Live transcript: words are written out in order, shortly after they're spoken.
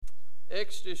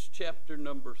Exodus chapter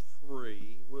number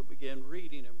 3. We'll begin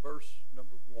reading in verse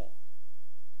number 1.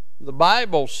 The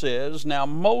Bible says, "Now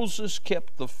Moses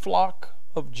kept the flock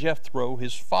of Jethro,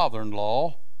 his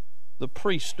father-in-law, the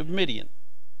priest of Midian.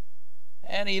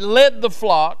 And he led the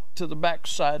flock to the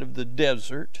backside of the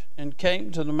desert and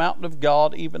came to the mountain of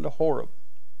God, even to Horeb.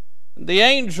 And the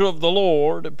angel of the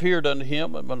Lord appeared unto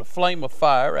him in a flame of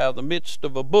fire out of the midst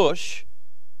of a bush.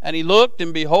 And he looked,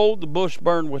 and behold, the bush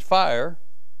burned with fire,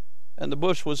 and the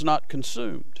bush was not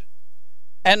consumed.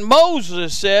 And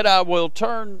Moses said, I will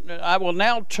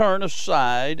now turn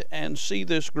aside and see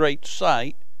this great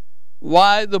sight,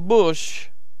 why the bush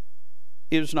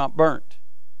is not burnt.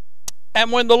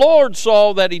 And when the Lord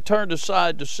saw that he turned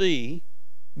aside to see,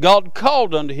 God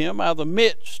called unto him out of the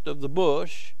midst of the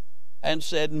bush, and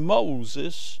said,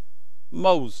 Moses,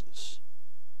 Moses.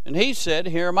 And he said,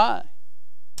 Here am I.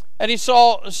 And he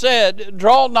said,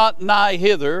 Draw not nigh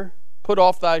hither, put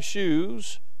off thy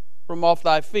shoes from off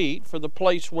thy feet, for the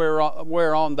place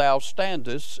whereon thou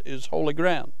standest is holy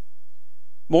ground.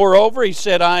 Moreover, he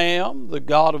said, I am the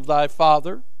God of thy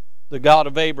father, the God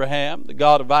of Abraham, the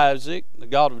God of Isaac, the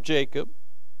God of Jacob.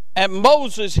 And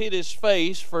Moses hid his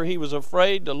face, for he was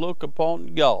afraid to look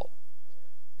upon God."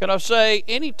 Can I say,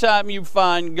 anytime you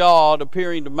find God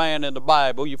appearing to man in the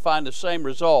Bible, you find the same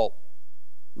result.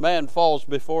 Man falls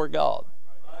before God.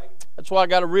 That's why I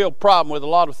got a real problem with a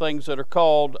lot of things that are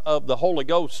called of the Holy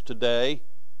Ghost today.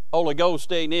 Holy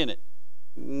Ghost ain't in it.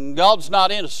 God's not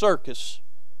in a circus.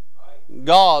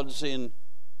 God's in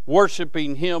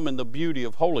worshiping Him in the beauty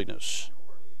of holiness.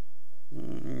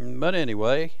 But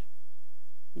anyway,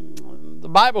 the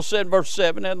Bible said in verse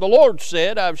 7, "And the Lord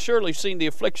said, I have surely seen the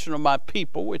affliction of my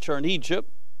people which are in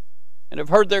Egypt, and have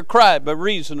heard their cry by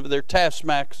reason of their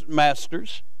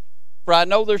taskmasters, for I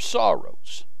know their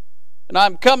sorrows. And I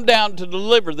am come down to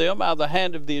deliver them out of the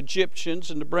hand of the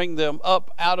Egyptians, and to bring them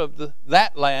up out of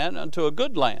that land unto a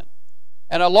good land,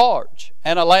 and a large,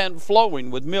 and a land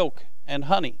flowing with milk and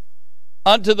honey,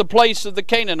 unto the place of the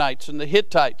Canaanites, and the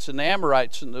Hittites, and the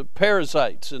Amorites, and the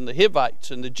Perizzites, and the Hivites,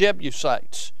 and the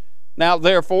Jebusites. Now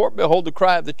therefore, behold, the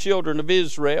cry of the children of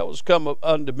Israel has come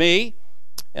unto me,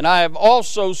 and I have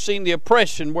also seen the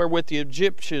oppression wherewith the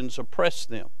Egyptians oppress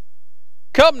them.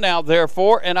 Come now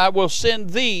therefore, and I will send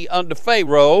thee unto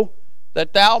Pharaoh,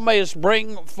 that thou mayest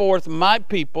bring forth my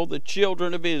people, the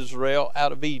children of Israel,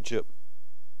 out of Egypt.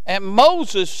 And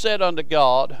Moses said unto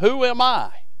God, Who am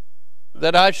I,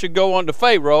 that I should go unto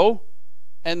Pharaoh,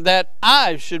 and that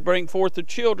I should bring forth the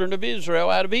children of Israel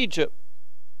out of Egypt?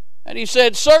 And he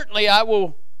said, Certainly I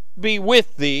will be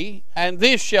with thee, and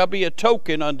this shall be a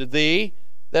token unto thee,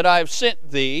 that I have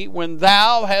sent thee. When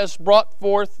thou hast brought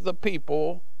forth the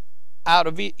people out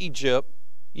of Egypt,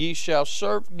 ye shall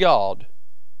serve God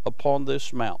upon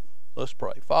this mountain." Let's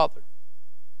pray. Father,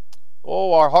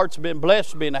 our hearts have been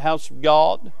blessed to be in the house of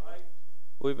God.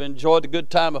 We've enjoyed the good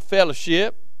time of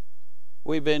fellowship.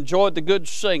 We've enjoyed the good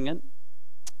singing.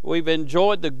 We've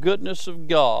enjoyed the goodness of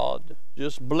God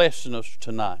just blessing us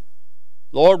tonight.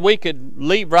 Lord, we could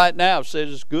leave right now and say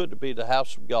it's good to be in the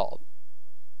house of God.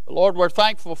 But Lord, we're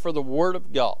thankful for the Word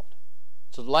of God.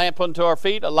 It's a lamp unto our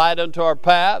feet, a light unto our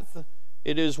path.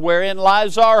 It is wherein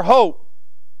lies our hope.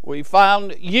 We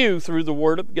found you through the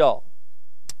Word of God.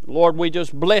 Lord, we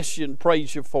just bless you and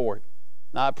praise you for it.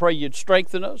 Now I pray you'd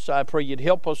strengthen us. I pray you'd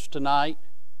help us tonight.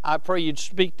 I pray you'd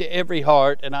speak to every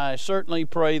heart, and I certainly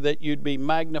pray that you'd be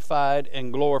magnified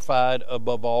and glorified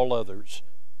above all others.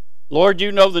 Lord,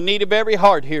 you know the need of every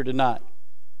heart here tonight.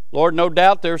 Lord, no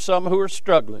doubt there are some who are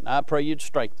struggling. I pray you'd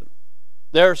strengthen them.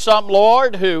 There are some,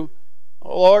 Lord, who,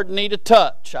 Lord, need a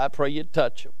touch. I pray you'd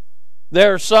touch them.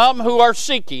 There are some who are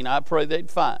seeking. I pray they'd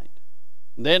find.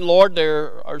 And then, Lord,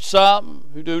 there are some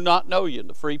who do not know you in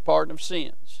the free pardon of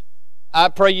sins. I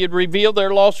pray you'd reveal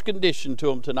their lost condition to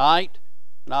them tonight.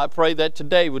 And I pray that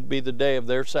today would be the day of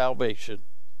their salvation.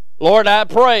 Lord, I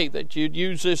pray that you'd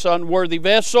use this unworthy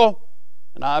vessel,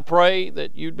 and I pray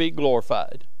that you'd be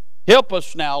glorified. Help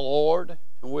us now, Lord,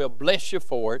 and we'll bless you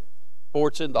for it. For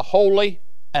it's in the holy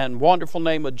and wonderful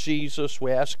name of Jesus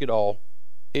we ask it all.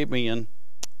 Amen.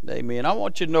 Amen. I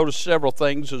want you to notice several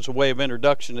things as a way of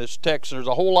introduction to this text. There's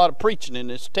a whole lot of preaching in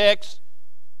this text,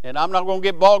 and I'm not going to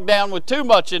get bogged down with too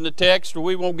much in the text, or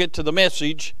we won't get to the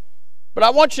message. But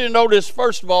I want you to notice,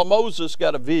 first of all, Moses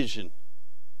got a vision.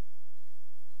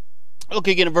 Look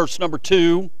again at verse number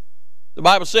 2. The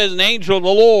Bible says, An angel of the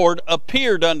Lord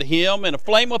appeared unto him in a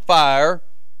flame of fire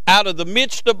out of the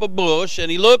midst of a bush. And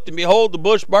he looked, and behold, the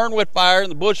bush burned with fire, and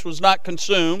the bush was not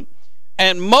consumed.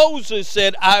 And Moses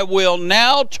said, I will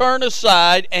now turn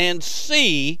aside and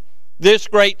see this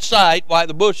great sight, why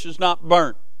the bush is not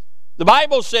burnt. The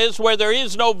Bible says where there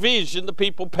is no vision, the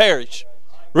people perish.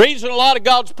 Reason a lot of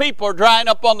God's people are drying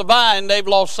up on the vine, they've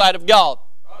lost sight of God.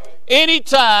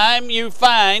 Anytime you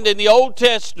find in the Old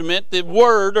Testament the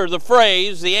word or the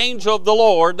phrase, the angel of the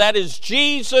Lord, that is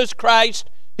Jesus Christ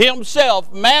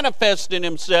Himself manifesting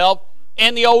Himself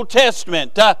in the Old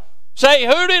Testament. Say,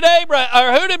 who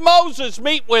did Moses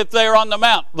meet with there on the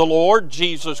mount? The Lord,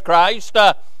 Jesus Christ.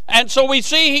 And so we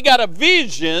see he got a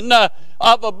vision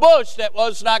of a bush that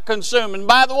was not consumed. And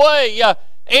by the way,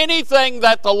 anything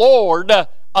that the Lord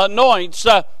anoints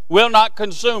will not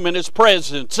consume in His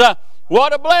presence.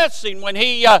 What a blessing when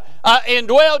He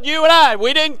indwelled you and I.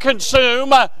 We didn't consume,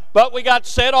 but we got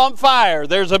set on fire.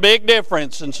 There's a big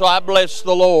difference. And so I bless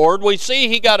the Lord. We see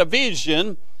he got a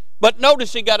vision, but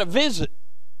notice he got a visit.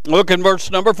 Look in verse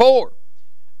number 4.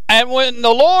 And when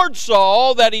the Lord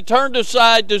saw that he turned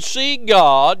aside to see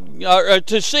God,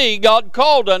 God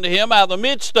called unto him out of the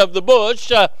midst of the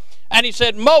bush, and he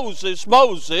said, Moses,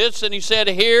 Moses. And he said,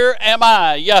 Here am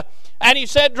I. And he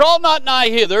said, Draw not nigh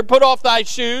hither, put off thy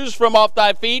shoes from off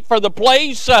thy feet, for the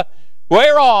place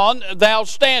whereon thou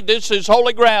standest is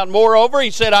holy ground. Moreover,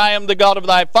 he said, I am the God of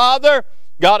thy father,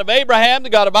 God of Abraham, the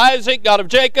God of Isaac, God of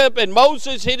Jacob. And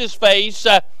Moses hid his face,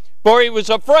 for he was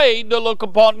afraid to look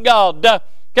upon God.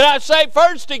 Can I say,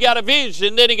 first he got a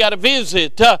vision, then he got a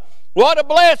visit. What a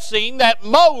blessing that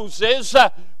Moses,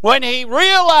 when he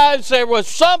realized there was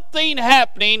something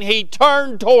happening, he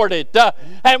turned toward it.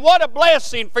 And what a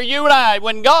blessing for you and I.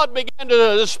 When God began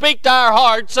to speak to our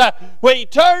hearts, we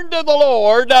turned to the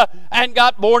Lord and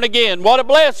got born again. What a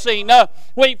blessing.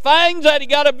 We find that he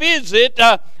got a visit,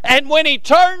 and when he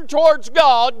turned towards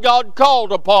God, God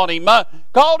called upon him,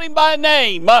 called him by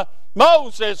name.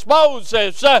 Moses,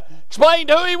 Moses, explained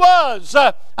who he was.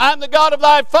 I'm the God of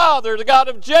thy father, the God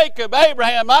of Jacob,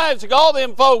 Abraham, Isaac, all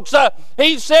them folks.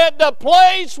 He said, the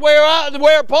place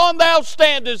whereupon thou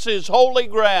standest is holy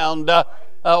ground.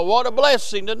 What a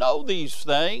blessing to know these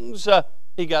things.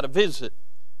 He got a visit.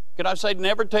 Can I say,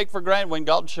 never take for granted when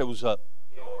God shows up.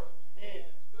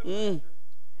 Can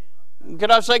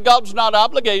I say, God's not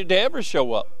obligated to ever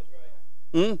show up.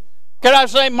 Can I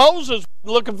say, Moses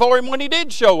was looking for him when he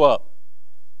did show up.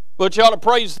 But you ought to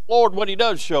praise the Lord when he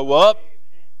does show up.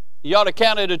 You ought to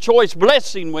count it a choice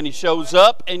blessing when he shows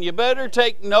up. And you better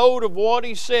take note of what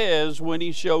he says when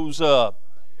he shows up.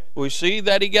 We see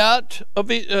that he got a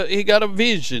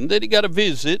vision, then he got a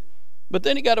visit, but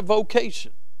then he got a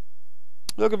vocation.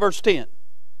 Look at verse 10.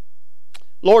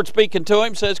 Lord speaking to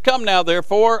him says, Come now,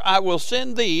 therefore, I will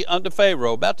send thee unto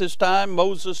Pharaoh. About this time,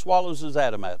 Moses swallows his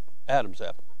Adam's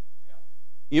apple.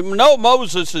 You know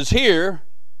Moses is here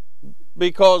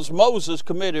because Moses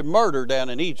committed murder down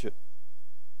in Egypt.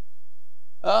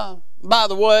 By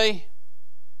the way,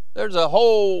 there's a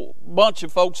whole bunch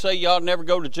of folks say y'all never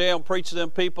go to jail and preach to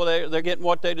them people. They're getting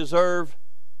what they deserve.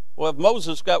 Well, if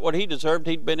Moses got what he deserved,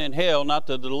 he'd been in hell, not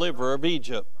the deliverer of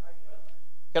Egypt.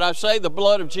 Can I say the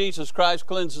blood of Jesus Christ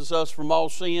cleanses us from all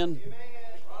sin?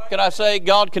 Can I say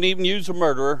God can even use a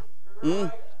murderer?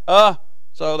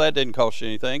 So that didn't cost you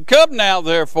anything. Come now,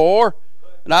 therefore,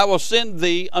 and I will send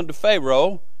thee unto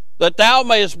Pharaoh, that thou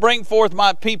mayest bring forth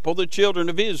my people, the children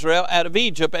of Israel, out of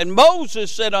Egypt. And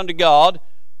Moses said unto God,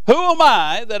 Who am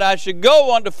I that I should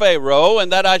go unto Pharaoh,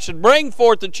 and that I should bring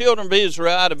forth the children of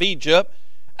Israel out of Egypt?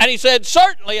 And he said,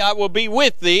 Certainly I will be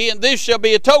with thee, and this shall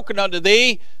be a token unto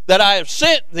thee, that I have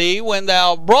sent thee. When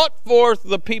thou brought forth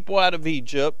the people out of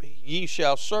Egypt, ye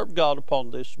shall serve God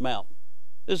upon this mountain.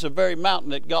 This is the very mountain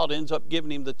that God ends up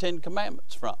giving him the 10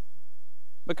 Commandments from.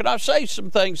 But can I say some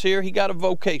things here? He got a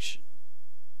vocation.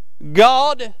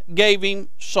 God gave him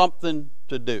something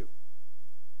to do.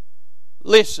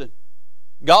 Listen,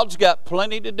 God's got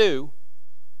plenty to do.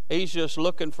 He's just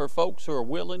looking for folks who are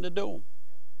willing to do them.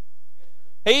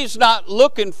 He's not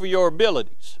looking for your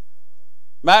abilities.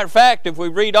 Matter of fact, if we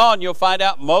read on, you'll find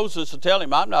out Moses will tell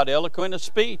him, I'm not eloquent of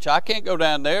speech. I can't go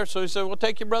down there. So he said, well,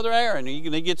 take your brother Aaron.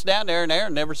 He gets down there, and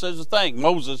Aaron never says a thing.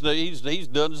 Moses, he's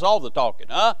done all the talking.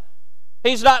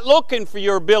 He's not looking for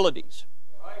your abilities.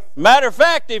 Matter of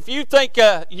fact, if you think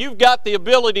you've got the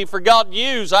ability for God to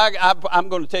use, I'm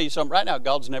going to tell you something right now.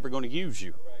 God's never going to use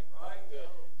you.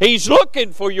 He's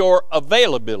looking for your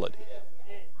availability.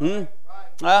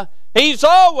 He's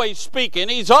always speaking.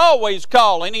 He's always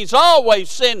calling. He's always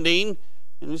sending.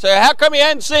 And you say, how come he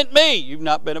hadn't sent me? You've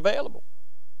not been available.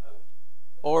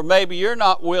 Or maybe you're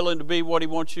not willing to be what he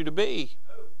wants you to be.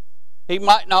 He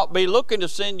might not be looking to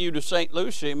send you to St.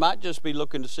 Lucia. He might just be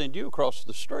looking to send you across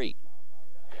the street.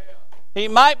 He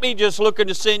might be just looking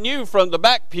to send you from the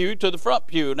back pew to the front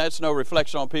pew. And that's no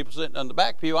reflection on people sitting on the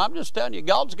back pew. I'm just telling you,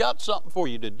 God's got something for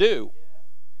you to do.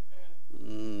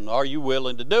 Are you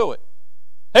willing to do it?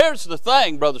 Here's the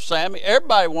thing, Brother Sammy.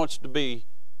 Everybody wants to be,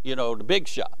 the big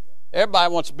shot.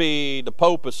 Everybody wants to be the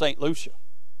Pope of St. Lucia.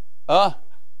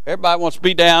 Everybody wants to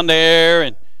be down there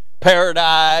in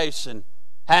paradise and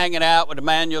hanging out with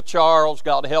Emmanuel Charles,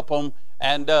 God help them,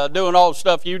 and doing all the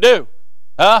stuff you do.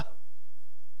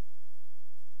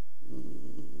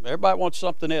 Everybody wants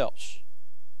something else.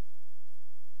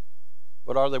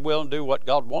 But are they willing to do what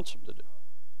God wants them to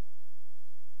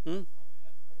do?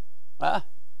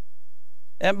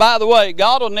 And by the way,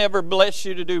 God will never bless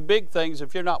you to do big things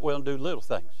if you're not willing to do little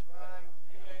things.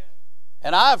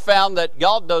 And I've found that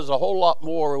God does a whole lot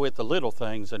more with the little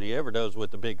things than He ever does with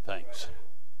the big things.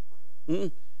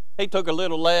 He took a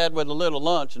little lad with a little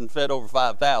lunch and fed over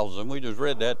 5,000. We just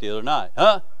read that the other night.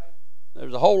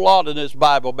 There's a whole lot in this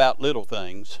Bible about little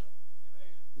things.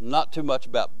 Not too much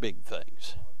about big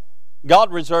things.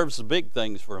 God reserves the big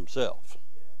things for Himself.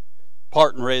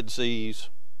 Parting Red Seas,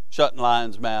 shutting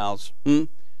lions' mouths.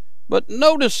 But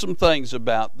notice some things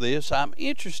about this. I'm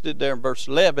interested there in verse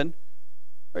 11.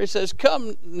 Where He says,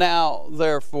 "Come now,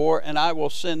 therefore, and I will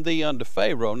send thee unto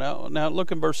Pharaoh." Now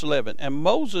look in verse 11. "And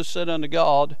Moses said unto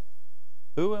God,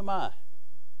 Who am I?"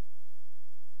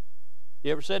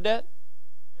 You ever said that?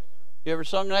 You ever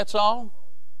sung that song?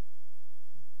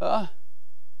 Now,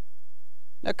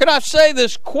 can I say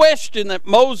this question that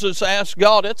Moses asked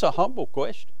God, it's a humble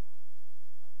question.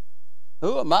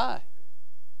 Who am I?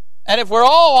 And if we're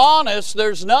all honest,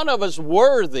 there's none of us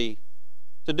worthy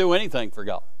to do anything for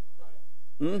God.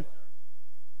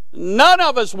 None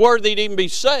of us worthy to even be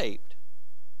saved.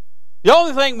 The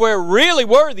only thing we're really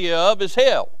worthy of is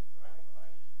hell.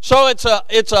 So it's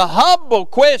a humble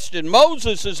question.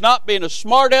 Moses is not being a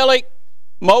smart aleck.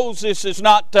 Moses is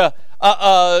not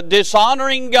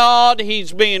dishonoring God.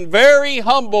 He's being very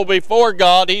humble before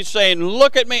God. He's saying,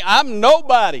 look at me, I'm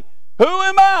nobody. Who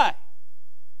am I?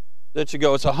 That you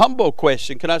go, it's a humble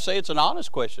question. Can I say it's an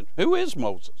honest question? Who is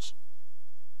Moses?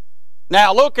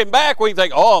 Now, looking back, we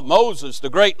think, Moses, the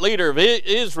great leader of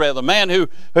Israel, the man who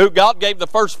God gave the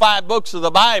first 5 books of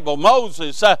the Bible.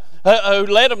 Moses, who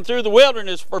led them through the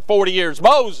wilderness for 40 years.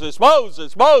 Moses.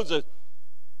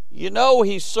 You know,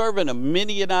 he's serving a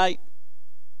Midianite.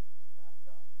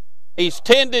 He's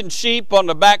tending sheep on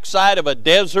the backside of a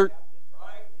desert.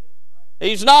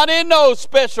 He's not in no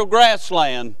special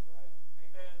grassland.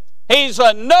 He's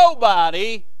a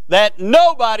nobody that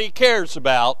nobody cares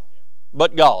about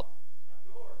but God.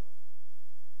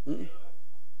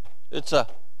 It's a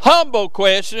humble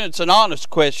question. It's an honest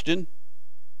question.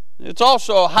 It's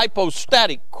also a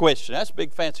hypostatic question. That's a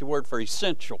big fancy word for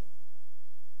essential.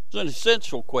 It's an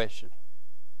essential question.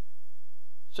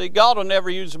 See, God will never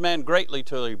use a man greatly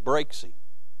till He breaks him.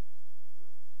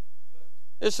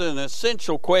 It's an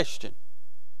essential question.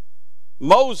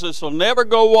 Moses will never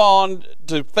go on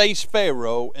to face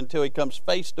Pharaoh until he comes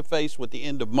face to face with the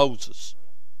end of Moses.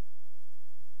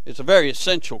 It's a very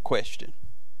essential question.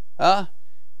 And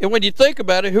when you think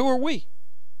about it, who are we?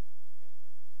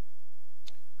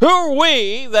 Who are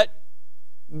we that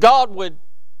God would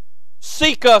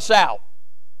seek us out?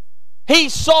 He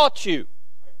sought you.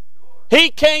 He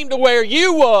came to where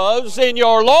you was in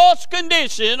your lost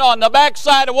condition on the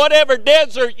backside of whatever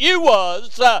desert you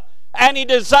was, and He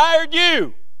desired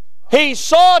you. He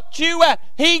sought you out.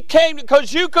 He came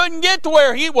because you couldn't get to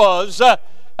where He was.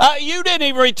 You didn't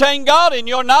even retain God in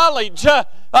your knowledge.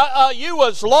 You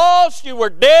was lost. You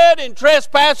were dead in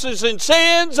trespasses and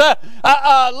sins.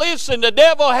 Listen, the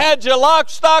devil had you locked,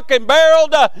 stock, and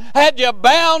barreled, had you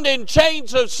bound in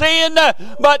chains of sin.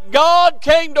 But God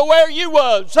came to where you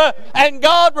was, and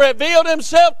God revealed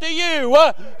Himself to you.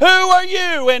 Who are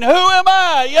you, and who am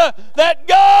I that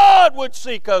God would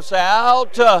seek us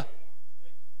out?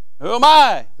 Who am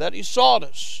I that He sought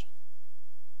us?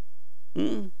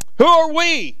 Who are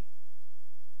we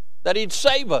that He'd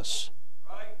save us?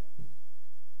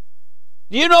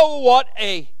 Do you know what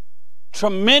a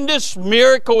tremendous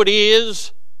miracle it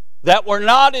is that we're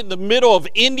not in the middle of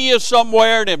India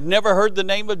somewhere and have never heard the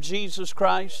name of Jesus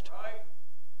Christ?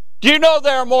 Do you know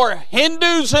there are more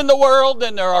Hindus in the world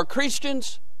than there are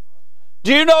Christians?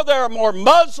 Do you know there are more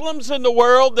Muslims in the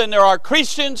world than there are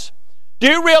Christians? Do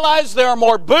you realize there are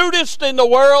more Buddhists in the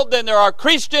world than there are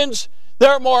Christians? There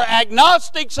are more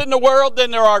agnostics in the world than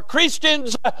there are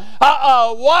Christians.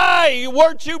 Why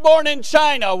weren't you born in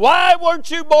China? Why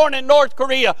weren't you born in North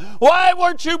Korea? Why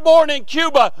weren't you born in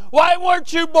Cuba? Why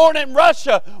weren't you born in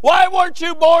Russia? Why weren't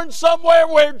you born somewhere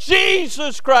where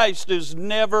Jesus Christ is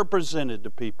never presented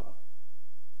to people?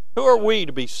 Who are we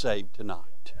to be saved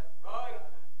tonight?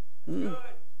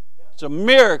 It's a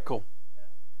miracle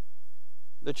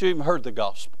that you even heard the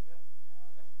gospel.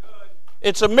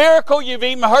 It's a miracle you've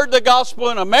even heard the gospel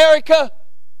in America.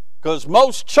 Because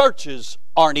most churches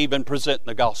aren't even presenting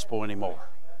the gospel anymore.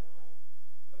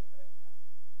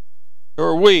 Who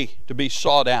are we to be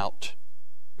sought out?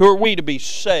 Who are we to be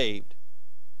saved?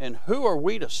 And who are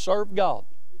we to serve God?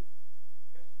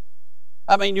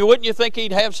 I mean, wouldn't you think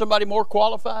He'd have somebody more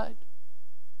qualified?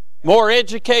 More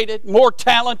educated? More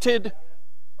talented?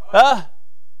 Huh?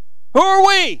 Who are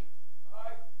we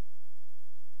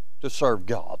to serve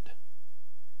God?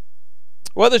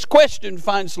 Well, this question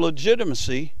finds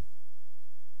legitimacy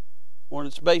when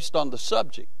it's based on the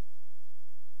subject.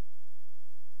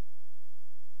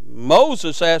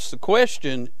 Moses asked the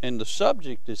question, and the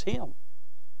subject is him.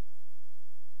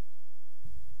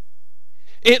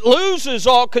 It loses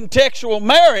all contextual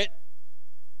merit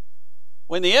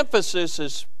when the emphasis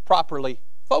is properly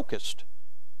focused.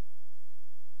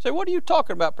 Say, what are you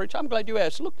talking about, preacher? I'm glad you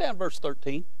asked. Look down verse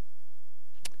 13.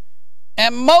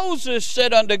 And Moses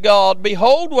said unto God,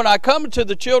 Behold, when I come to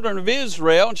the children of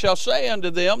Israel, and shall say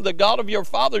unto them, The God of your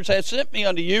fathers hath sent me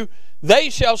unto you, they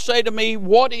shall say to me,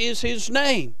 What is his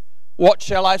name? What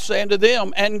shall I say unto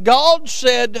them? And God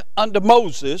said unto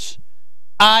Moses,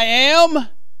 I am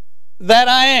that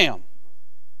I am.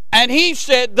 And he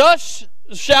said, Thus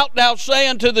shalt thou say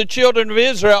unto the children of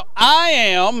Israel, I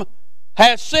am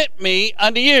hath sent me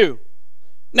unto you.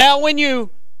 Now when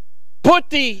you put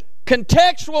the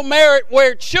contextual merit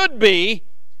where it should be,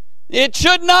 it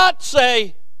should not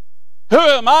say, Who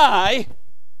am I?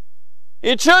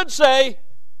 It should say,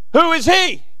 Who is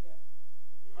he?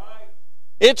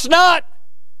 It's not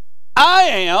I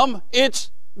am, it's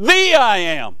the I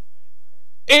am.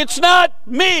 It's not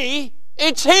me,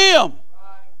 it's him.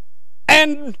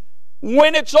 And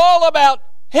when it's all about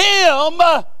him,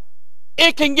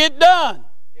 it can get done.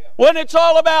 When it's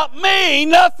all about me,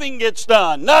 nothing gets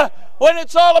done. When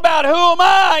it's all about who am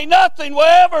I, nothing will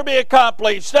ever be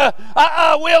accomplished.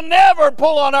 We'll never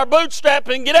pull on our bootstrap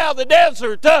and get out of the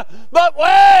desert. But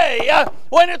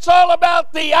when it's all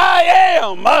about the I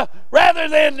am rather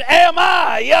than am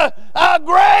I,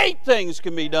 great things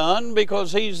can be done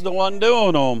because He's the one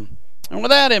doing them. And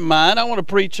with that in mind, I want to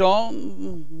preach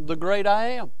on the great I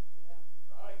am.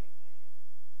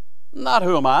 Not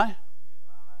who am I,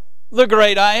 the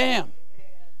great I am.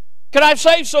 Can I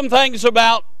say some things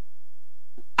about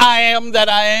I am that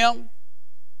I am?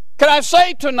 Can I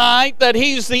say tonight that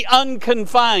He's the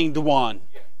unconfined one?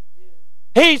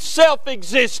 He's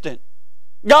self-existent.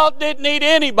 God didn't need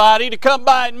anybody to come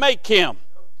by and make Him.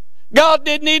 God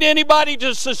didn't need anybody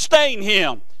to sustain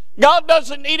Him. God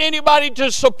doesn't need anybody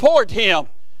to support Him.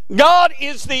 God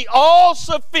is the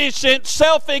all-sufficient,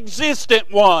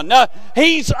 self-existent one.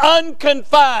 He's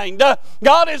unconfined.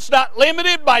 God is not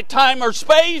limited by time or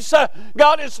space.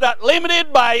 God is not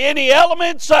limited by any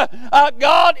elements.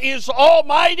 God is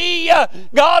almighty.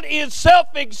 God is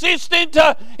self-existent.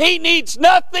 He needs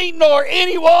nothing nor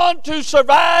anyone to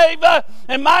survive.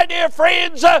 And my dear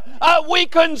friends, we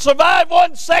couldn't survive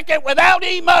 1 second without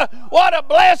Him. What a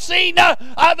blessing.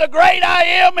 The great I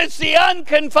am is the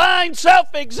unconfined,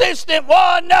 self-existent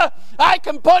one. I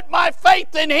can put my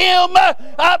faith in Him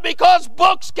because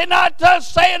books cannot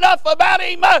say enough about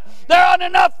Him. There aren't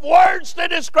enough words to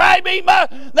describe Him.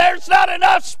 There's not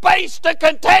enough space to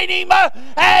contain Him.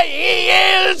 He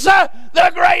is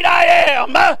the great I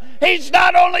am. He's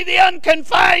not only the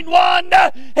unconfined one,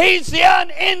 He's the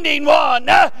unending one.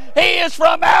 He is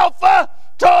from Alpha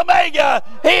to Omega.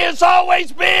 He has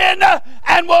always been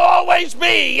and will always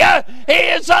be. He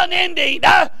is unending.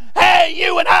 Hey,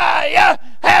 you and I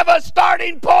have a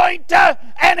starting point and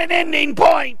an ending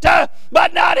point,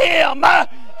 but not Him.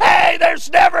 Hey,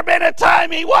 there's never been a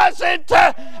time He wasn't,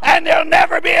 and there'll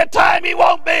never be a time He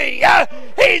won't be.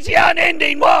 He's the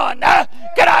unending one.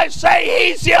 Can I say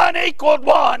He's the unequaled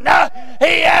one?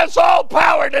 He has all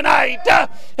power tonight.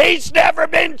 He's never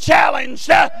been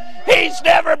challenged. He's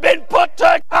never been put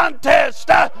to a contest.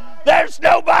 There's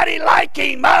nobody like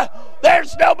Him.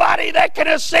 There's nobody that can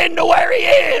ascend to where He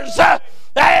is.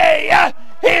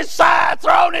 His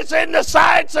throne is in the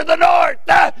sides of the north.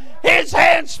 His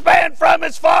hand span from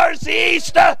as far as the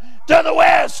east to the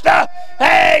west.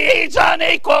 He's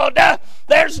unequaled.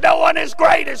 There's no one as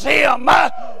great as Him.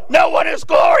 No one as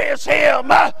glorious as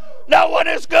Him. No one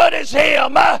as good as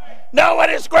Him. No one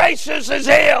as gracious as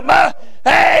Him.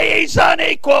 He's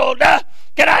unequaled.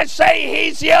 Can I say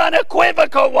He's the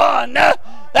unequivocal one?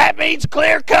 That means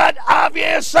clear-cut,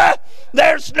 obvious.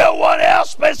 There's no one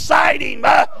else beside Him.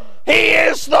 He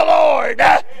is the Lord.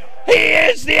 He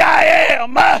is the I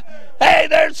am.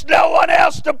 There's no one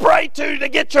else to pray to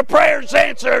get your prayers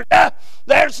answered.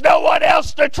 There's no one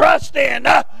else to trust in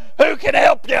who can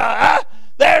help you.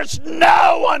 There's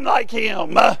no one like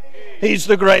Him. He's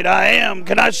the great I am.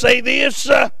 Can I say this?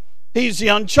 He's the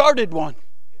uncharted one.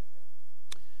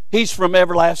 He's from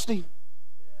everlasting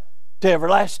to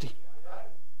everlasting.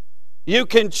 You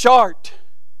can chart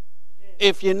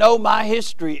if you know my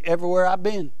history everywhere I've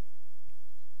been.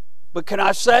 But can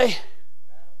I say,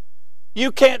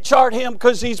 you can't chart him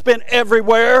because he's been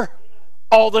everywhere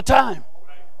all the time.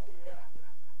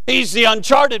 He's the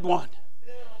uncharted one.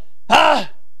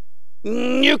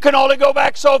 You can only go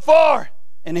back so far,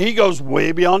 and he goes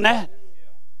way beyond that.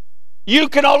 You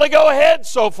can only go ahead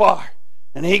so far,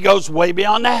 and he goes way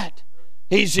beyond that.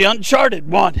 He's the uncharted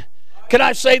one. Can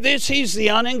I say this? He's the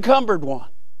unencumbered one.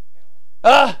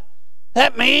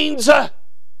 That means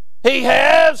he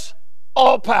has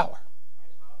all power.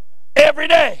 Every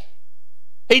day,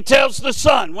 he tells the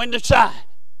sun when to shine.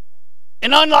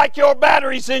 And unlike your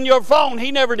batteries in your phone,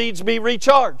 he never needs to be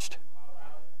recharged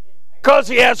because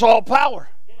he has all power.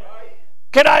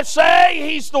 Can I say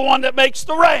he's the one that makes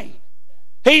the rain?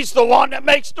 He's the one that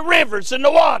makes the rivers and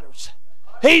the waters.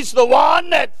 He's the one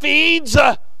that feeds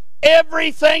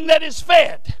everything that is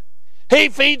fed. He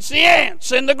feeds the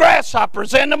ants and the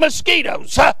grasshoppers and the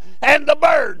mosquitoes and the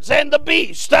birds and the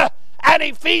beasts. And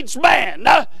he feeds man.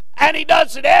 And he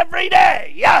does it every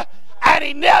day. And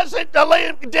he doesn't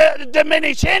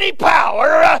diminish any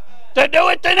power to do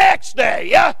it the next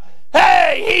day.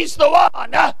 Hey, he's the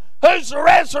one who's the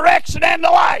resurrection and the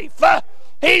life.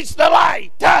 He's the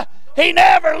light. He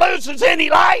never loses any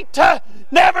light,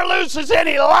 never loses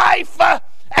any life,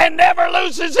 and never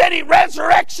loses any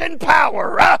resurrection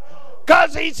power,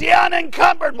 because he's the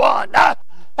unencumbered one. Hey,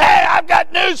 I've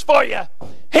got news for you.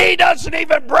 He doesn't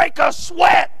even break a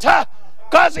sweat,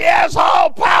 because he has all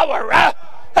power.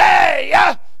 Hey,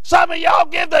 some of y'all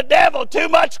give the devil too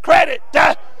much credit.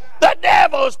 The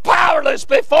devil is powerless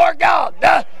before God,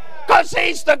 because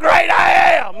he's the great I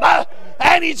am,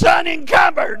 and he's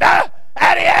unencumbered,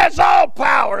 and he has all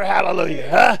power.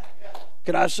 Hallelujah.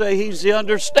 Can I say he's the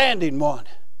understanding one?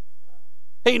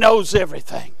 He knows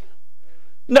everything.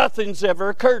 Nothing's ever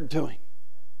occurred to him.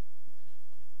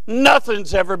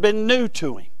 Nothing's ever been new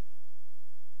to him.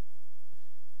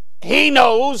 He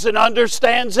knows and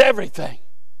understands everything.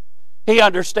 He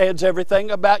understands everything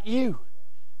about you.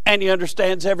 And he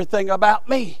understands everything about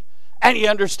me. And he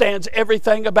understands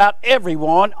everything about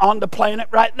everyone on the planet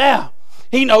right now.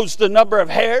 He knows the number of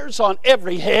hairs on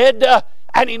every head,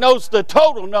 and he knows the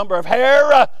total number of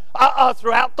hair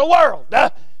throughout the world.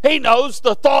 He knows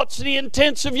the thoughts and the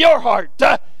intents of your heart,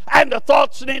 and the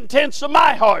thoughts and intents of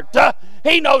my heart.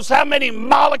 He knows how many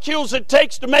molecules it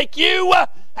takes to make you,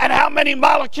 and how many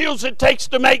molecules it takes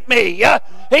to make me.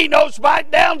 He knows my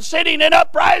down sitting and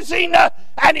uprising,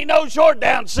 and he knows your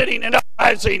down sitting and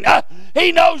uprising.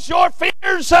 He knows your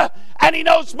fears, and he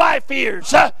knows my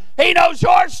fears. He knows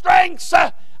your strengths,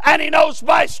 and he knows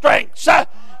my strengths.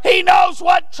 He knows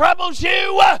what troubles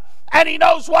you, and he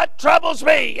knows what troubles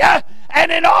me.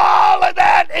 And in all of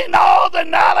that, in all the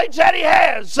knowledge that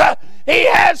he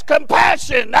has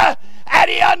compassion, and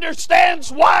he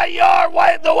understands why you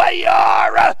are the way you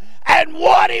are, and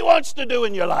what he wants to do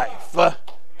in your life,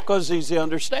 because he's the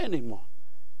understanding one.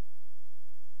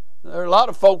 There are a lot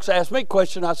of folks ask me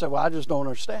questions. I say, well, I just don't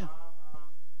understand.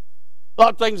 A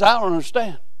lot of things I don't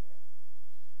understand.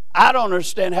 I don't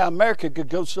understand how America could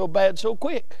go so bad so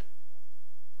quick.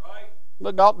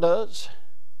 But God does.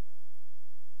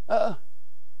 I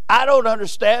don't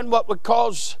understand what would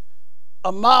cause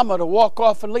a mama to walk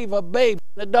off and leave a baby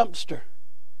in a dumpster.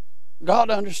 God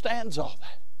understands all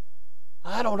that.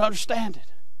 I don't understand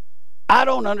it. I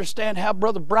don't understand how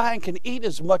Brother Brian can eat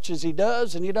as much as he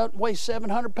does and he doesn't weigh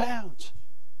 700 pounds.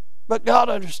 But God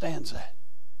understands that.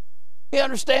 He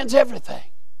understands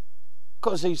everything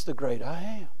because he's the great I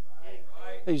am.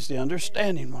 He's the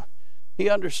understanding one. He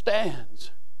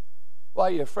understands why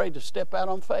you're afraid to step out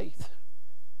on faith.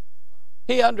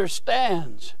 He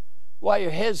understands why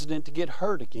you're hesitant to get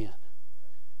hurt again.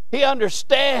 He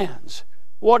understands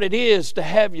what it is to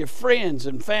have your friends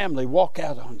and family walk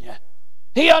out on you.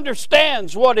 He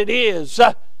understands what it is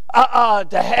to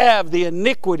have the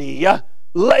iniquity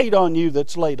laid on you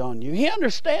that's laid on you. He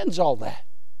understands all that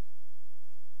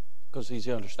because he's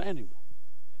the understanding one.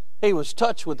 He was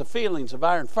touched with the feelings of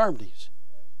our infirmities,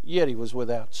 yet he was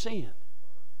without sin.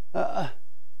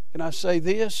 Can I say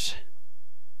this?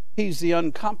 He's the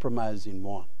uncompromising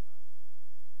one.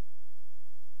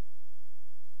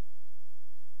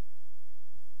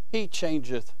 He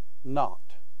changeth not.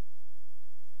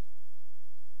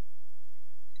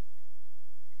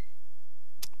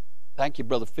 Thank you,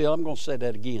 Brother Phil. I'm going to say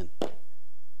that again.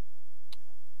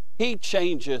 He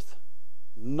changeth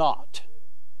not.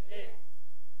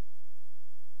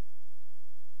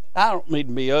 I don't mean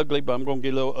to be ugly, but I'm going to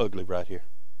get a little ugly right here.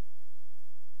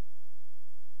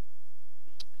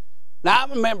 Now, I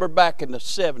remember back in the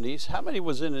 70s, how many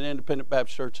was in an independent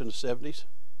Baptist church in the 70s?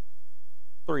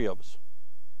 3 of us.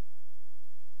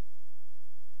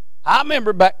 I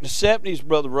remember back in the 70s,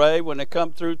 Brother Ray, when they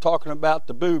come through talking about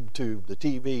the boob tube, the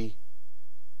TV,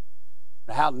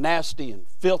 and how nasty and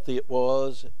filthy it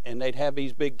was, and they'd have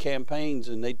these big campaigns,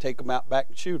 and they'd take them out back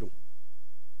and shoot them.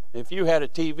 If you had a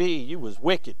TV, you was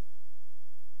wicked.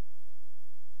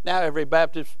 Now every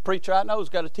Baptist preacher I know has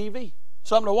got a TV.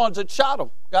 Some of the ones that shot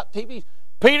them got TVs.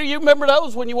 Peter, you remember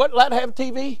those when you weren't allowed to have a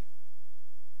TV?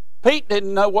 Pete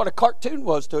didn't know what a cartoon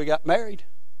was till he got married.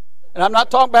 And I'm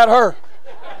not talking about her.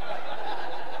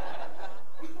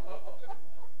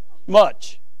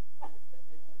 Much.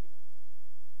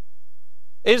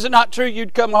 Is it not true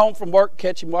you'd come home from work and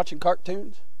catch him watching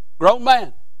cartoons? Grown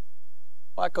man.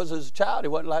 Why? Because as a child he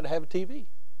wasn't allowed to have a TV.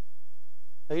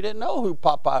 He didn't know who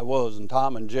Popeye was and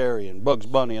Tom and Jerry and Bugs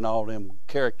Bunny and all them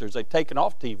characters they'd taken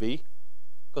off TV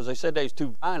because they said they was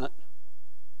too violent.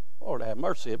 Lord have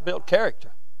mercy, it built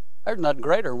character. There's nothing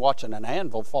greater than watching an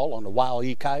anvil fall on a Wile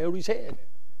E. Coyote's head.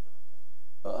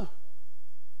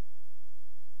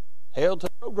 Hail to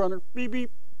the Roadrunner. Beep,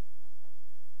 beep.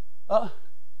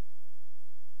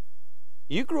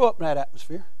 You grew up in that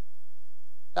atmosphere.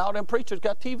 All them preachers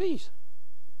got TVs.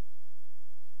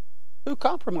 Who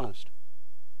compromised?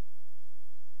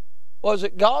 Was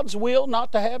it God's will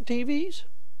not to have TVs?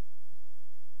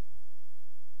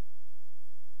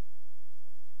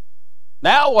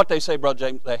 Now what they say, Brother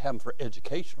James, they have them for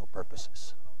educational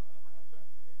purposes.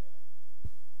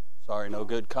 Sorry, no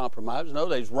good compromise. No,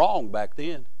 they was wrong back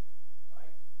then.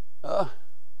 I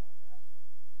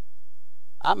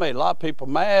made a lot of people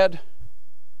mad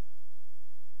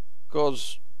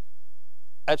because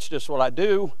that's just what I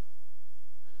do.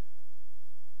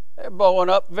 They're blowing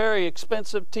up very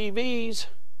expensive TVs.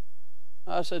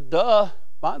 I said, duh,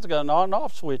 mine's got an on and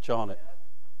off switch on it.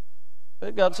 If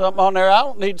it got something on there I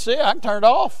don't need to see, I can turn it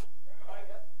off.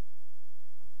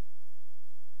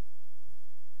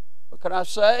 What can I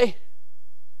say?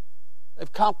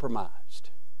 They've compromised.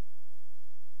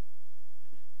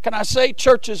 Can I say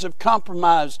churches have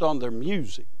compromised on their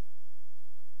music?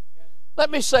 Let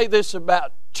me say this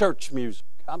about church music.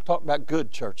 I'm talking about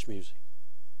good church music.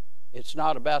 It's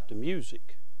not about the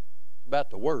music. It's about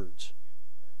the words.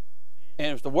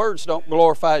 And if the words don't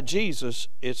glorify Jesus,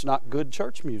 it's not good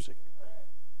church music.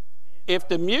 If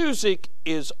the music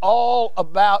is all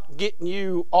about getting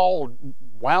you all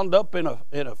wound up in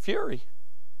a fury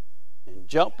and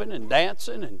jumping and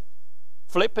dancing and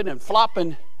flipping and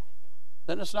flopping,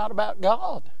 then it's not about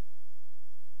God.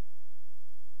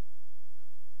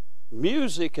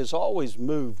 Music has always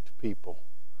moved people.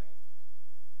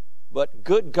 But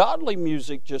good godly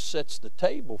music just sets the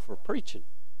table for preaching.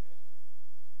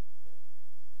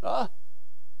 But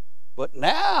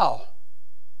now,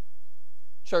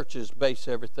 churches base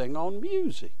everything on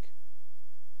music.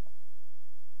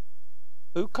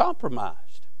 Who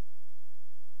compromised?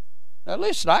 Now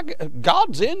listen,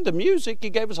 God's into music. He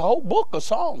gave us a whole book of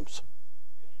Psalms.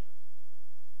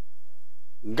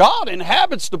 God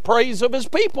inhabits the praise of His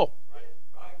people.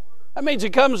 That means He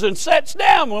comes and sits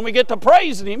down when we get to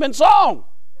praising Him in song.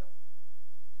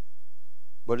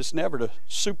 But it's never to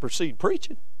supersede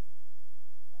preaching.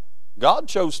 God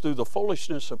chose through the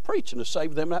foolishness of preaching to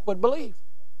save them that would believe.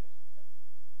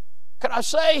 Can I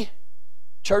say,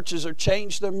 churches have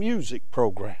changed their music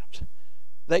programs.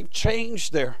 They've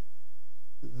changed their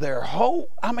whole.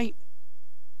 I mean,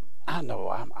 I know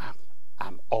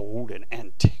I'm old and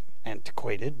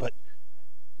antiquated, but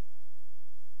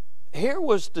here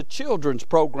was the children's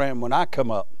program when I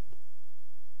come up.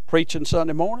 Preaching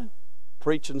Sunday morning,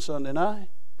 preaching Sunday night,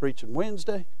 preaching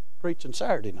Wednesday, preaching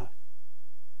Saturday night.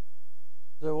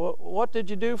 So what did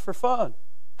you do for fun?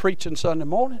 Preaching Sunday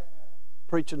morning,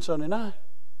 preaching Sunday night,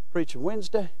 preaching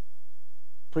Wednesday,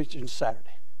 preaching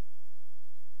Saturday.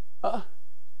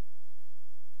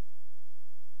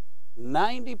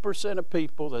 90% of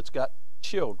people that's got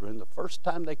children, the first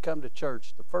time they come to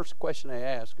church, the first question they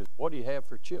ask is, what do you have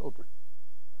for children?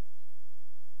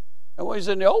 And when I was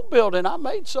in the old building, I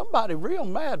made somebody real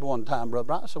mad one time,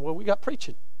 brother. I said, well, we got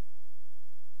preaching.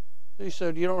 He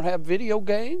said, you don't have video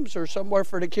games or somewhere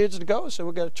for the kids to go? I said,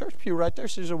 we got a church pew right there.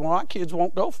 She said, well, my kids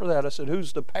won't go for that. I said,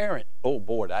 who's the parent? Oh,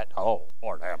 boy,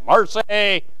 Lord have mercy.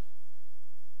 That's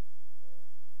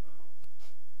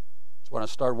when I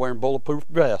started wearing bulletproof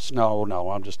vests. No,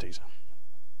 I'm just teasing.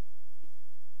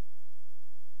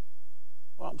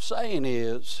 What I'm saying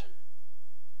is,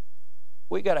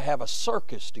 we got to have a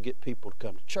circus to get people to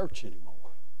come to church anymore.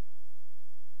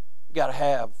 You got to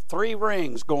have 3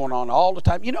 rings going on all the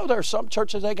time. You know, there are some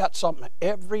churches, they got something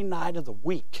every night of the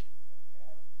week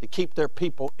to keep their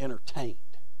people entertained.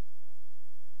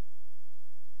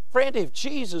 Friend, if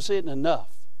Jesus isn't enough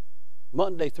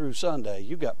Monday through Sunday,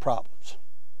 you got problems.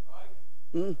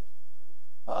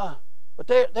 But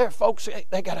there are folks,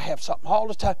 they got to have something all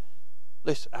the time.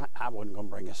 Listen, I wasn't going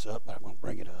to bring this up, but I'm going to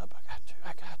bring it up.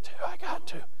 I got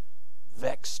to.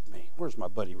 Vexed me. Where's my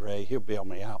buddy Ray? He'll bail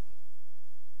me out.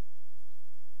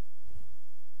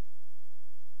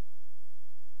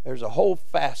 There's a whole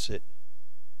facet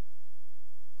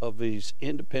of these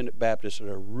independent Baptists that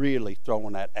are really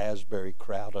throwing that Asbury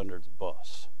crowd under the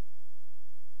bus.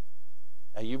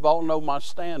 Now, you've all know my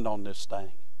stand on this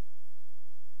thing.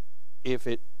 If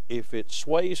it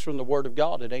sways from the Word of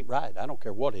God, it ain't right. I don't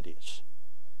care what it is.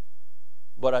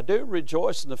 But I do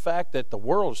rejoice in the fact that the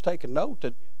world has taken note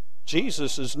that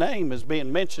Jesus' name is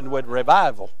being mentioned with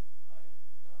revival.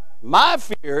 My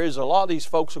fear is a lot of these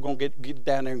folks are going to get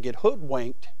down there and get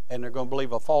hoodwinked, and they're going to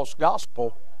believe a false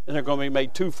gospel, and they're going to be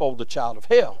made twofold the child of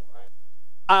hell.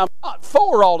 I'm not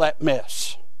for all that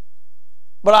mess.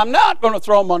 But I'm not going to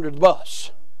throw them under the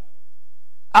bus.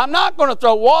 I'm not going to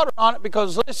throw water on it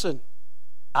because, listen,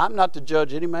 I'm not to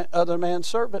judge any other man's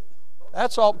servant.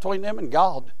 That's all between them and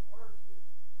God.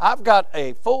 I've got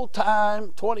a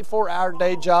full-time, 24-hour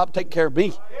day job taking care of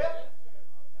me.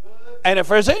 And if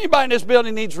there's anybody in this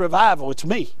building needs revival, it's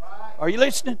me. Are you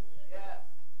listening?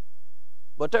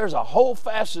 But there's a whole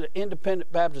facet of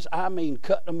independent Baptists. I mean,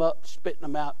 cutting them up, spitting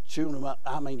them out, chewing them up.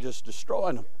 I mean, just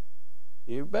destroying them.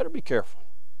 You better be careful.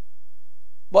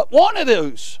 But one of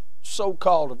those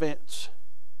so-called events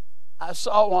I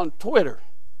saw on Twitter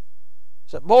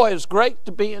said, boy, it's great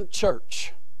to be in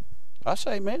church. I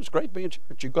say, man, it's great to be in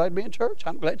church. You glad to be in church?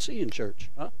 I'm glad to see you in church.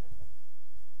 Huh?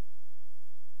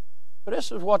 But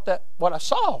this is what I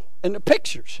saw in the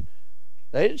pictures.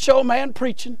 They didn't show a man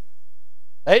preaching.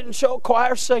 They didn't show a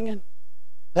choir singing.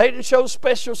 They didn't show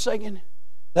special singing.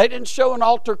 They didn't show an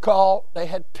altar call. They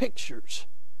had pictures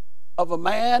of a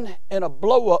man in a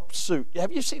blow-up suit.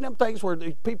 Have you seen them things where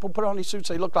the people put on these suits,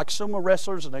 they look like sumo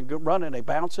wrestlers, and they run and they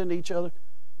bounce into each other?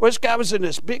 Well, this guy was in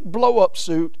this big blow-up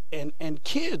suit, and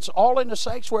kids all in the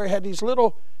sanctuary had these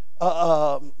little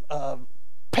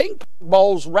ping pong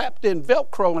balls wrapped in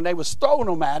Velcro, and they was throwing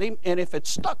them at him, and if it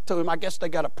stuck to him, I guess they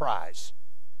got a prize.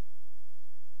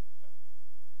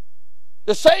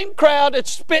 The same crowd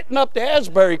that's spitting up the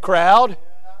Asbury crowd,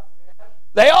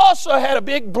 they also had a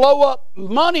big blow-up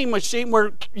money machine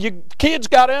where kids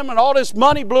got them, and all this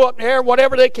money blew up in the air.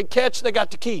 Whatever they could catch, they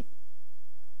got to keep.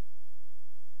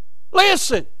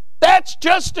 Listen, that's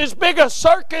just as big a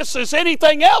circus as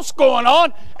anything else going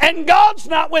on, and God's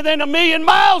not within 1,000,000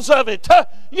 miles of it.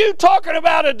 You talking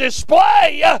about a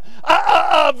display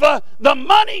of the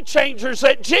money changers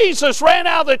that Jesus ran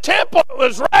out of the temple. It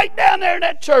was right down there in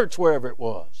that church, wherever it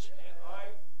was,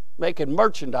 making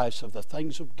merchandise of the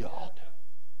things of God.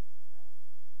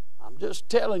 I'm just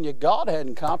telling you, God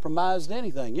hadn't compromised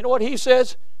anything. You know what He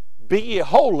says? Be ye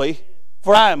holy,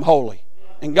 for I am holy.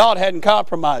 And God hadn't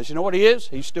compromised. You know what He is?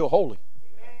 He's still holy.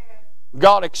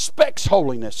 God expects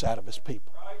holiness out of His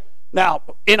people. Now,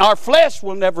 in our flesh,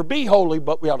 we'll never be holy,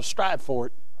 but we ought to strive for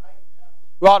it.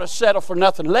 We ought to settle for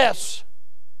nothing less.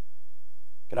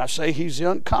 Can I say He's the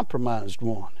uncompromised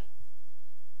one?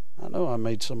 I know I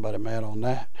made somebody mad on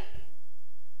that.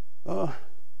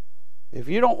 If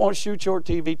you don't want to shoot your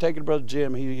TV, take it to Brother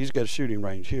Jim. He's got a shooting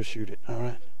range. He'll shoot it. All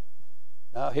right.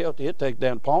 He'll take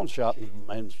down the pawn shop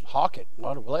and hawk it.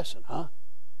 What a blessing, huh?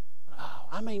 Oh,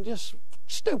 I mean, just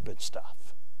stupid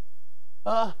stuff.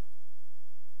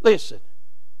 Listen,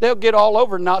 they'll get all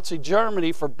over Nazi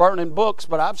Germany for burning books,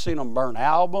 but I've seen them burn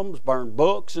albums, burn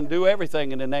books, and do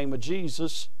everything in the name of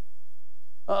Jesus.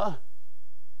 Do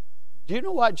you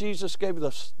know why Jesus gave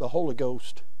us the Holy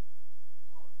Ghost?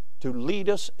 To lead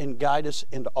us and guide us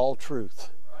into all truth.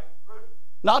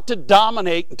 Not to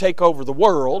dominate and take over the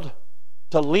world.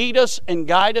 To lead us and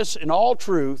guide us in all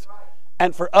truth,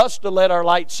 and for us to let our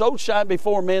light so shine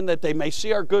before men that they may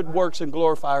see our good works and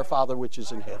glorify our Father which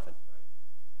is in heaven.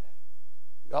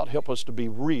 God help us to be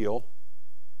real,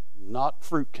 not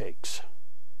fruitcakes.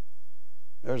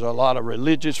 There's a lot of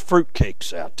religious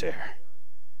fruitcakes out there.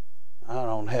 I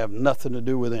don't have nothing to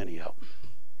do with any of them.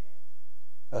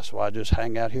 That's why I just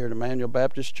hang out here at Emmanuel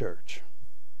Baptist Church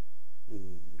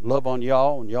and love on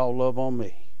y'all, and y'all love on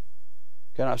me.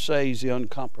 Can I say He's the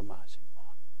uncompromising one?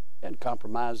 He hasn't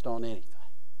compromised on anything.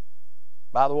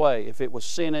 By the way, if it was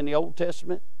sin in the Old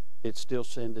Testament, it's still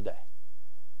sin today.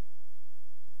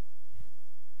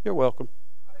 You're welcome.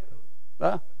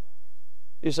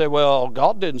 You say, well,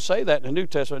 God didn't say that in the New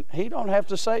Testament. He don't have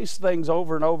to say things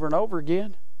over and over and over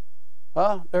again.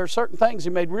 There are certain things he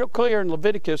made real clear in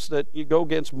Leviticus that you go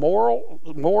against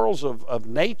morals of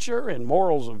nature and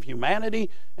morals of humanity,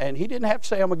 and he didn't have to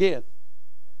say them again.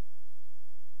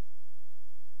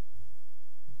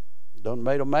 Done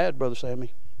made him mad, Brother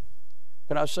Sammy.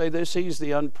 Can I say this? He's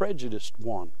the unprejudiced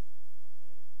one.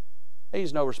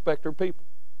 He's no respecter of people.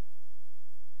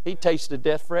 He tasted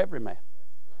death for every man.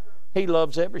 He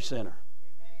loves every sinner.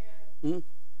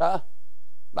 By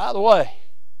the way,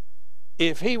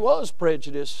 if he was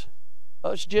prejudiced,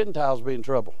 us Gentiles be in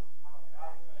trouble.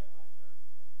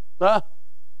 And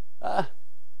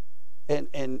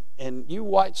you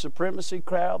white supremacy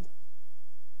crowd,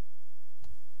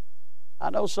 I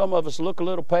know some of us look a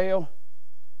little pale,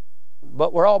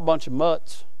 but we're all a bunch of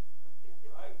mutts.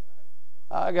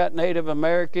 I got Native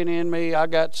American in me. I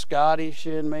got Scottish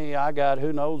in me. I got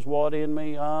who knows what in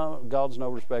me. God's no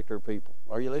respecter of people.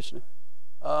 Are you listening?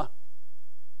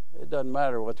 It doesn't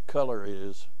matter what the color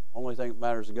is. Only thing that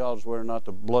matters to God is whether or not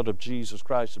the blood of Jesus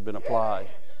Christ has been applied.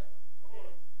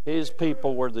 His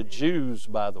people were the Jews,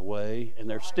 by the way, and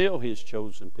they're still His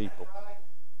chosen people.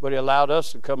 But He allowed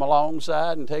us to come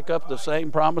alongside and take up the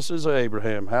same promises of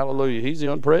Abraham. Hallelujah. He's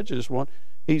the unprejudiced one.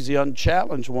 He's the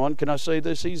unchallenged one. Can I say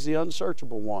this? He's the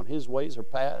unsearchable one. His ways are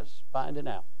past finding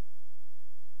out.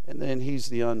 And then He's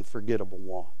the unforgettable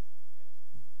one.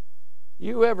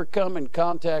 You ever come in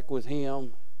contact with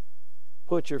Him,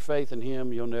 put your faith in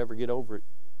Him, you'll never get over it.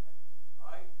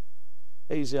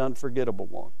 He's the unforgettable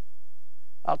one.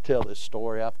 I'll tell this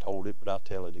story. I've told it, but I'll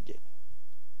tell it again.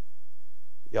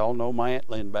 Y'all know my Aunt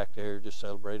Lynn back there just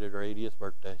celebrated her 80th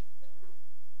birthday.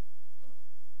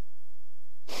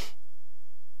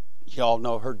 Y'all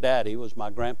know her daddy was my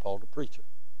grandpa, the preacher.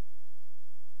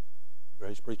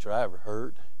 Greatest preacher I ever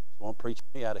heard. The one preaching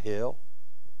me out of hell.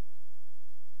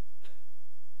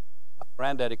 My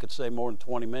granddaddy could say more than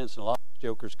 20 minutes, and a lot of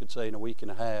jokers could say in a week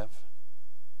and a half.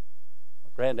 My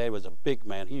granddaddy was a big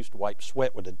man. He used to wipe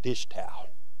sweat with a dish towel.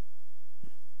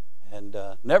 And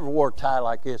never wore a tie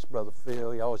like this, Brother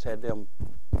Phil. He always had them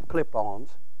clip-ons.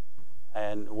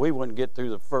 And we wouldn't get through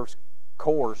the first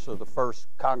chorus of the first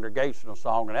congregational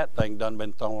song, and that thing done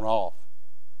been thrown off.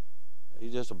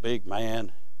 He's just a big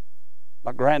man.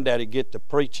 My granddaddy get to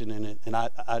preaching in it, and I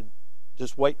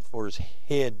just waiting for his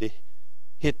head to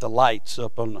hit the lights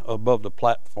up on above the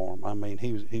platform. I mean,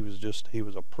 he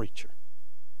was a preacher,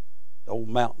 the old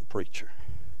mountain preacher.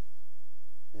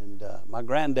 And my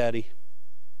granddaddy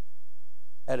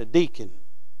had a deacon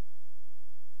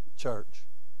in church,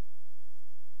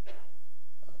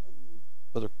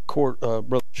 Brother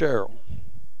Sherrill,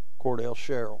 Cordell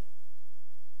Sherrill.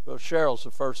 Brother Sherrill's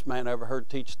the first man I ever heard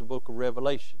teach the book of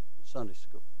Revelation in Sunday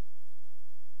school.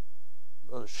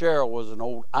 Brother Sherrill was an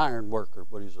old iron worker,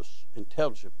 but he's an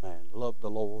intelligent man, loved the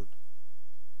Lord.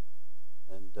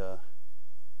 And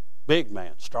big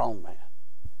man, strong man.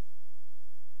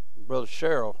 And Brother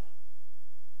Sherrill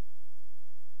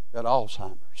got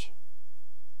Alzheimer's.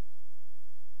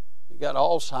 He got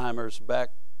Alzheimer's back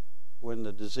when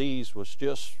the disease was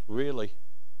just really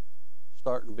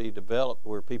starting to be developed,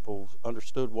 where people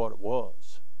understood what it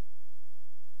was.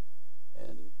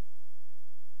 And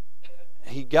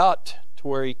he got to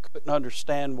where he couldn't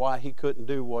understand why he couldn't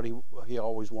do what he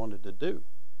always wanted to do.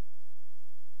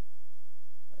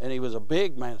 And he was a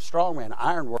big man, a strong man,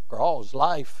 iron worker all his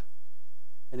life.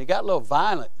 And he got a little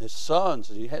violent. His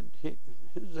sons,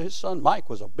 his son Mike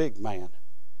was a big man,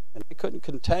 and they couldn't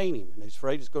contain him, and he's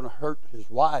afraid he's going to hurt his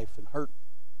wife and hurt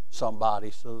somebody,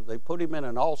 so they put him in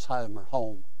an Alzheimer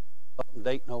home up in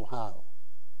Dayton, Ohio.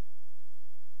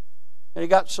 And he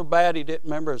got so bad he didn't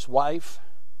remember his wife,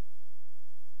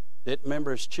 didn't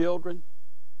remember his children,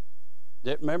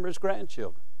 didn't remember his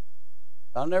grandchildren.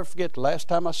 I'll never forget the last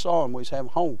time I saw him, we was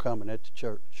having homecoming at the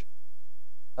church.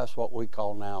 That's what we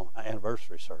call now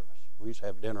anniversary service. We used to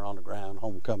have dinner on the ground,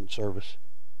 homecoming service.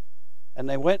 And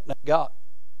they went and they got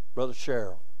Brother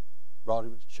Sherrill, brought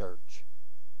him to church.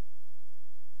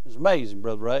 It was amazing,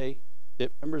 Brother Ray.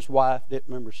 Didn't remember his wife, didn't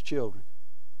remember his children.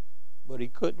 But he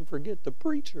couldn't forget the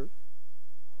preacher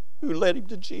who led him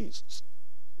to Jesus.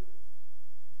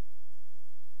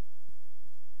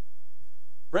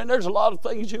 Friend, there's a lot of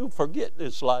things you'll forget in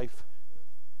this life.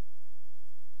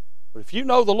 But if you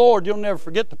know the Lord, you'll never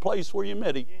forget the place where you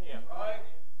met Him.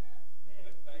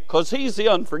 Because He's the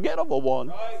unforgettable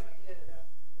one.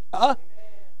 Huh?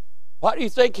 Why do you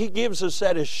think He gives us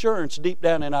that assurance deep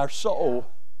down in our soul?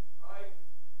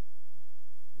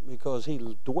 Because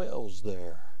He dwells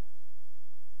there.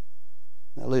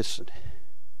 Now listen.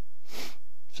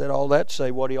 Said all that to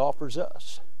say what He offers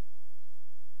us.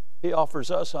 He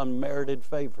offers us unmerited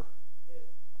favor.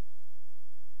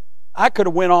 I could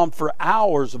have went on for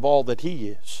hours of all that He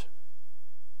is.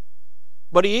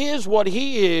 But He is what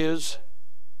He is,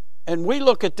 and we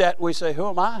look at that and we say, who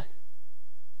am I?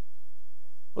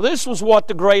 Well, this was what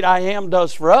the great I Am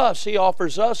does for us. He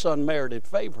offers us unmerited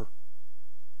favor.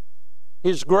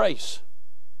 His grace.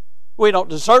 We don't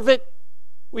deserve it.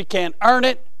 We can't earn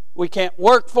it. We can't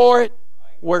work for it.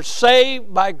 We're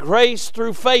saved by grace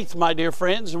through faith, my dear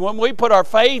friends. And when we put our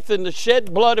faith in the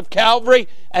shed blood of Calvary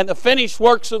and the finished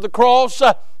works of the cross,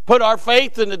 put our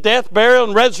faith in the death, burial,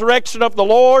 and resurrection of the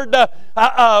Lord,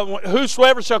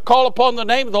 whosoever shall call upon the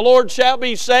name of the Lord shall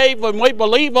be saved. When we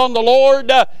believe on the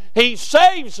Lord, He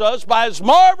saves us by His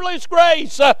marvelous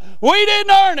grace. We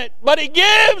didn't earn it, but He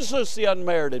gives us the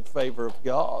unmerited favor of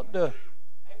God.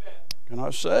 Can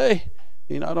I say,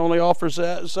 He not only offers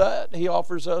us that, He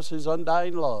offers us His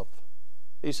undying love.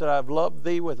 He said, I've loved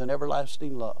thee with an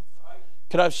everlasting love.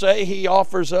 Can I say He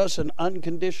offers us an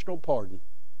unconditional pardon?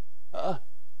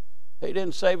 He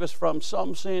didn't save us from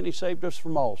some sin, He saved us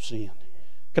from all sin.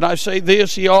 Can I say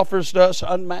this? He offers us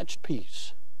unmatched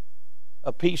peace,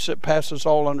 a peace that passes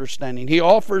all understanding. He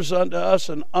offers unto us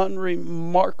an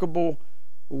unremarkable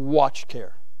watch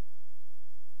care.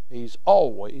 He's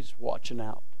always watching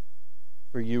out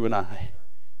for you and I.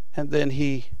 And then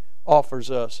He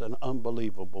offers us an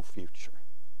unbelievable future.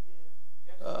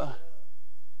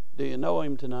 Do you know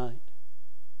Him tonight?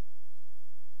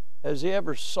 Has He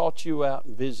ever sought you out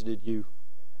and visited you?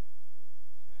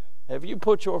 Have you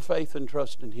put your faith and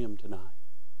trust in Him tonight?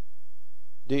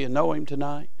 Do you know Him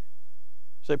tonight?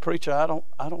 Say, preacher, I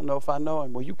don't know if I know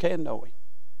Him. Well, you can know Him.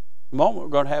 In a moment,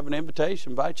 we're going to have an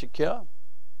invitation, invite you to come.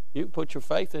 You can put your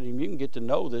faith in Him. You can get to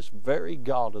know this very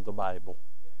God of the Bible.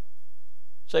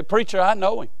 Say, preacher, I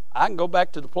know Him. I can go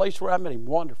back to the place where I met Him.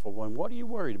 Wonderful one. What are you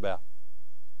worried about?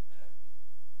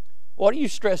 What are you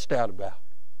stressed out about?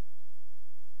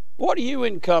 What are you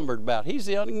encumbered about? He's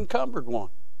the unencumbered one.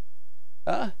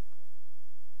 Huh?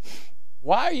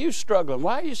 Why are you struggling?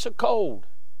 Why are you so cold?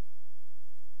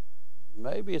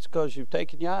 Maybe it's because you've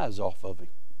taken your eyes off of Him.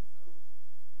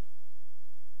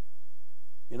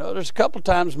 You know, there's a couple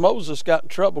times Moses got in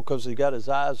trouble because he got his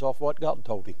eyes off what God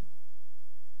told him.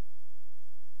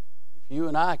 If you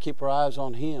and I keep our eyes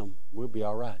on Him, we'll be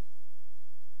all right.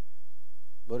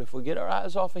 But if we get our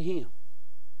eyes off of Him,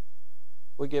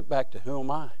 we get back to who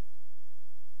am I?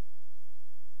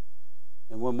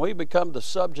 And when we become the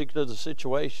subject of the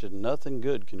situation, nothing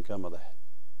good can come of that.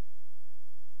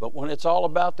 But when it's all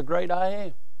about the great I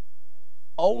Am,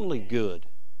 only good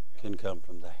can come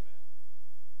from that.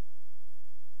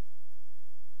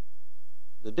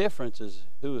 The difference is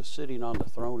who is sitting on the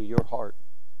throne of your heart.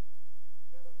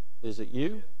 Is it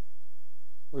you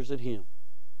or is it Him?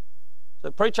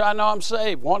 So, preacher, I know I'm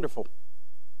saved. Wonderful.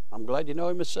 I'm glad you know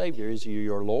Him as Savior. Is He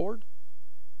your Lord?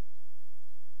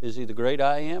 Is He the great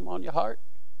I Am on your heart?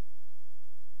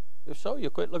 If so,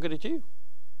 you'll quit looking at you.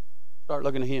 Start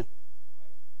looking at Him.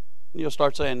 And you'll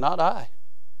start saying, not I,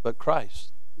 but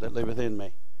Christ that liveth in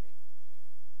me.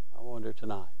 I wonder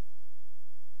tonight,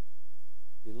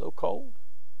 you a little cold?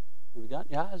 Have you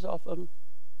gotten your eyes off of Him?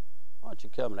 Why don't you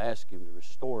come and ask Him to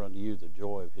restore unto you the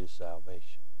joy of His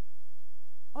salvation?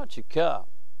 Why don't you come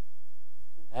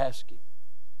and ask Him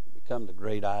to become the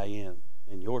great I Am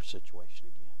in your situation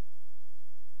again?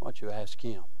 Why don't you ask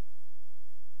Him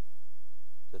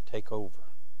to take over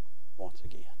once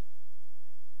again?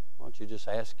 Why don't you just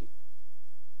ask Him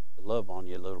to love on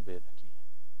you a little bit again?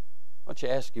 Why don't you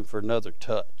ask Him for another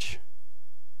touch?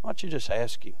 Why don't you just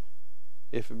ask Him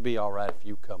if it'd be all right if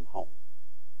you come home?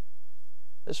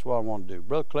 This is what I want to do.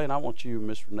 Brother Clint, I want you and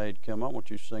Miss Renee to come. I want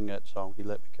you to sing that song, He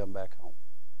Let Me Come Back Home.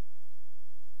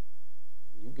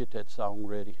 You get that song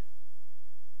ready.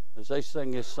 As they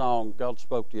sing this song, God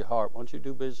spoke to your heart. Why don't you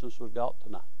do business with God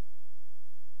tonight?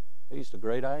 He's the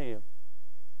great I Am.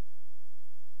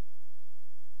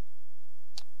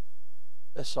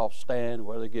 Let's all stand.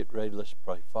 While they get ready, let's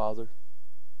pray. Father,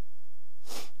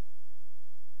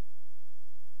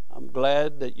 I'm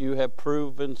glad that you have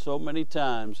proven so many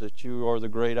times that you are the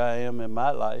great I Am in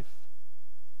my life.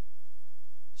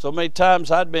 So many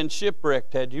times I'd been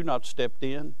shipwrecked had you not stepped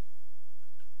in.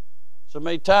 So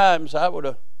many times I would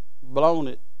have blown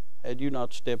it had you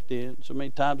not stepped in. So many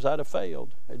times I'd have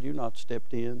failed had you not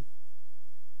stepped in.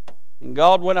 And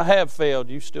God, when I have failed,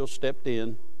 you still stepped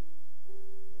in.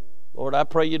 Lord, I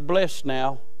pray you'd bless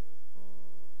now.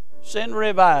 Send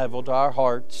revival to our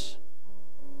hearts.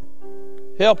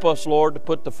 Help us, Lord, to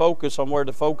put the focus on where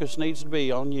the focus needs to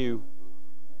be, on you.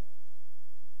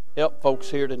 Help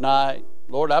folks here tonight.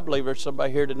 Lord, I believe there's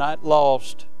somebody here tonight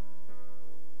lost.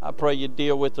 I pray you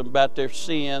deal with them about their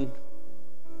sin.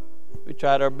 We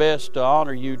tried our best to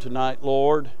honor you tonight,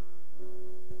 Lord.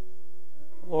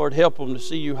 Lord, help them to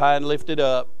see you high and lifted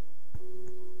up.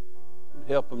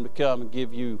 Help them to come and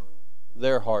give you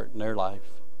their heart and their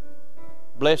life.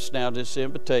 Bless now this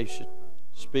invitation.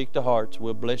 Speak to hearts.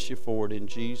 We'll bless you for it in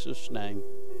Jesus' name.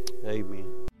 Amen.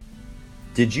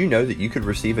 Did you know that you could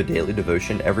receive a daily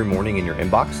devotion every morning in your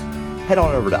inbox? Head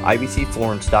on over to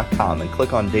ibcflorence.com and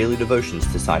click on Daily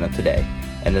Devotions to sign up today.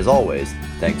 And as always,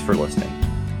 thanks for listening.